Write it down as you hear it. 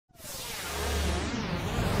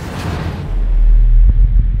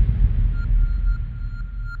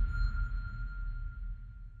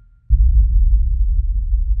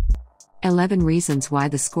11 reasons why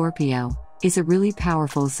the Scorpio is a really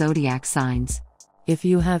powerful zodiac signs. If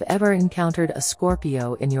you have ever encountered a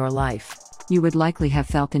Scorpio in your life, you would likely have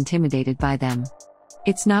felt intimidated by them.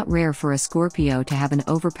 It's not rare for a Scorpio to have an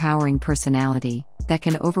overpowering personality that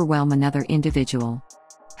can overwhelm another individual.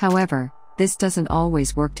 However, this doesn't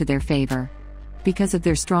always work to their favor. Because of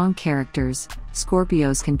their strong characters,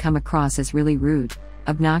 Scorpios can come across as really rude,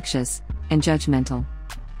 obnoxious, and judgmental.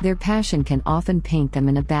 Their passion can often paint them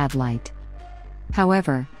in a bad light.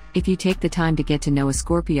 However, if you take the time to get to know a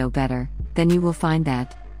Scorpio better, then you will find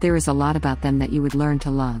that there is a lot about them that you would learn to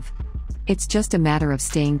love. It's just a matter of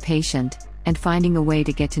staying patient and finding a way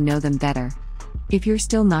to get to know them better. If you're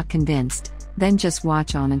still not convinced, then just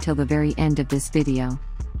watch on until the very end of this video.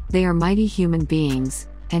 They are mighty human beings,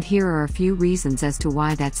 and here are a few reasons as to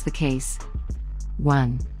why that's the case.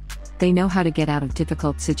 1. They know how to get out of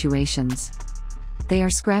difficult situations. They are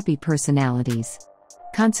scrappy personalities.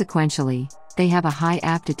 Consequentially, they have a high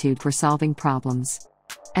aptitude for solving problems.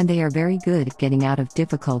 And they are very good at getting out of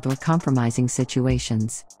difficult or compromising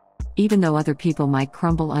situations. Even though other people might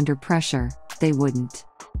crumble under pressure, they wouldn't.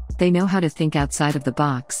 They know how to think outside of the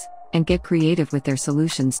box and get creative with their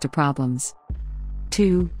solutions to problems.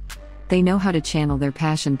 2. They know how to channel their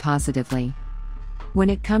passion positively. When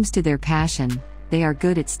it comes to their passion, they are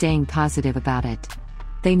good at staying positive about it.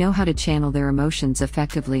 They know how to channel their emotions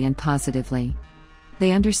effectively and positively.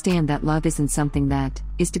 They understand that love isn't something that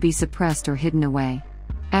is to be suppressed or hidden away.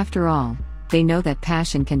 After all, they know that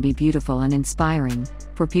passion can be beautiful and inspiring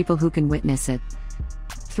for people who can witness it.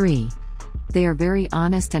 3. They are very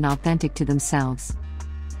honest and authentic to themselves.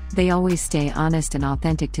 They always stay honest and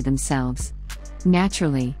authentic to themselves.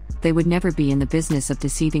 Naturally, they would never be in the business of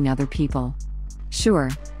deceiving other people. Sure,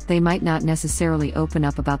 they might not necessarily open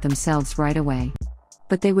up about themselves right away.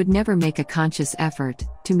 But they would never make a conscious effort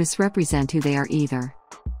to misrepresent who they are either.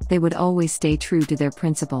 They would always stay true to their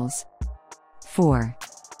principles. 4.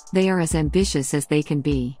 They are as ambitious as they can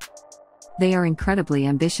be. They are incredibly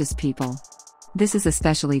ambitious people. This is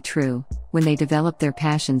especially true when they develop their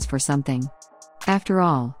passions for something. After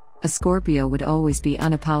all, a Scorpio would always be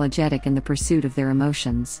unapologetic in the pursuit of their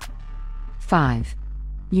emotions. 5.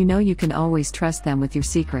 You know you can always trust them with your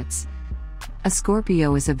secrets. A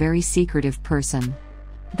Scorpio is a very secretive person.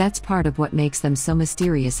 That's part of what makes them so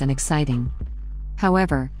mysterious and exciting.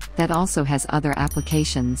 However, that also has other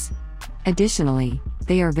applications. Additionally,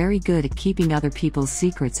 they are very good at keeping other people's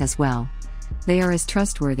secrets as well. They are as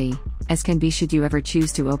trustworthy as can be should you ever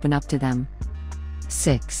choose to open up to them.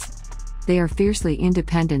 6. They are fiercely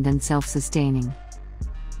independent and self-sustaining.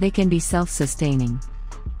 They can be self-sustaining.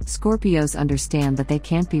 Scorpios understand that they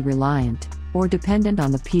can't be reliant or dependent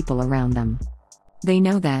on the people around them. They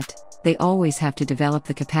know that they always have to develop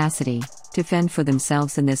the capacity to fend for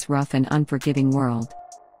themselves in this rough and unforgiving world.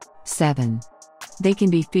 7. They can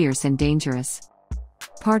be fierce and dangerous.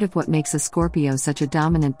 Part of what makes a Scorpio such a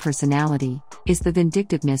dominant personality is the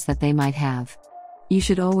vindictiveness that they might have. You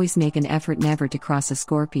should always make an effort never to cross a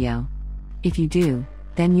Scorpio. If you do,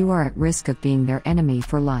 then you are at risk of being their enemy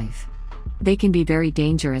for life. They can be very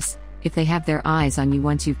dangerous if they have their eyes on you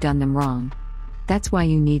once you've done them wrong. That's why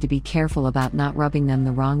you need to be careful about not rubbing them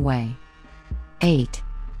the wrong way. 8.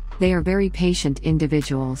 They are very patient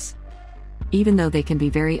individuals. Even though they can be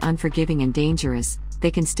very unforgiving and dangerous,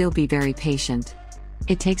 they can still be very patient.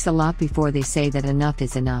 It takes a lot before they say that enough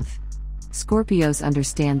is enough. Scorpios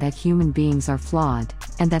understand that human beings are flawed,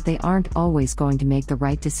 and that they aren't always going to make the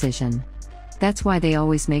right decision. That's why they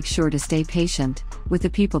always make sure to stay patient with the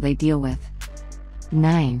people they deal with.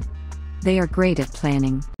 9. They are great at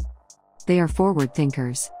planning. They are forward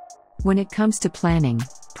thinkers. When it comes to planning,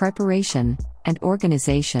 preparation, and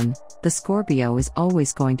organization, the Scorpio is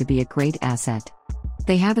always going to be a great asset.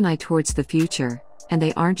 They have an eye towards the future, and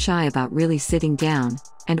they aren't shy about really sitting down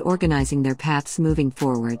and organizing their paths moving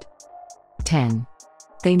forward. 10.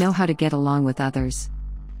 They know how to get along with others.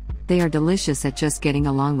 They are delicious at just getting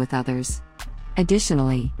along with others.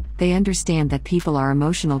 Additionally, they understand that people are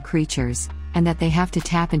emotional creatures, and that they have to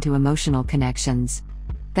tap into emotional connections.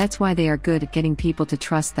 That's why they are good at getting people to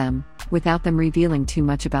trust them, without them revealing too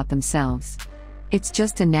much about themselves. It's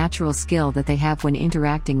just a natural skill that they have when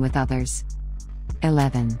interacting with others.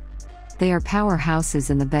 11. They are powerhouses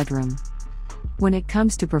in the bedroom. When it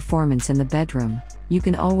comes to performance in the bedroom, you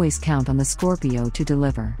can always count on the Scorpio to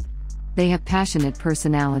deliver. They have passionate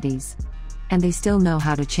personalities. And they still know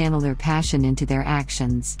how to channel their passion into their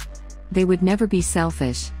actions. They would never be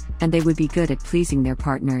selfish, and they would be good at pleasing their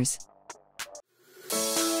partners.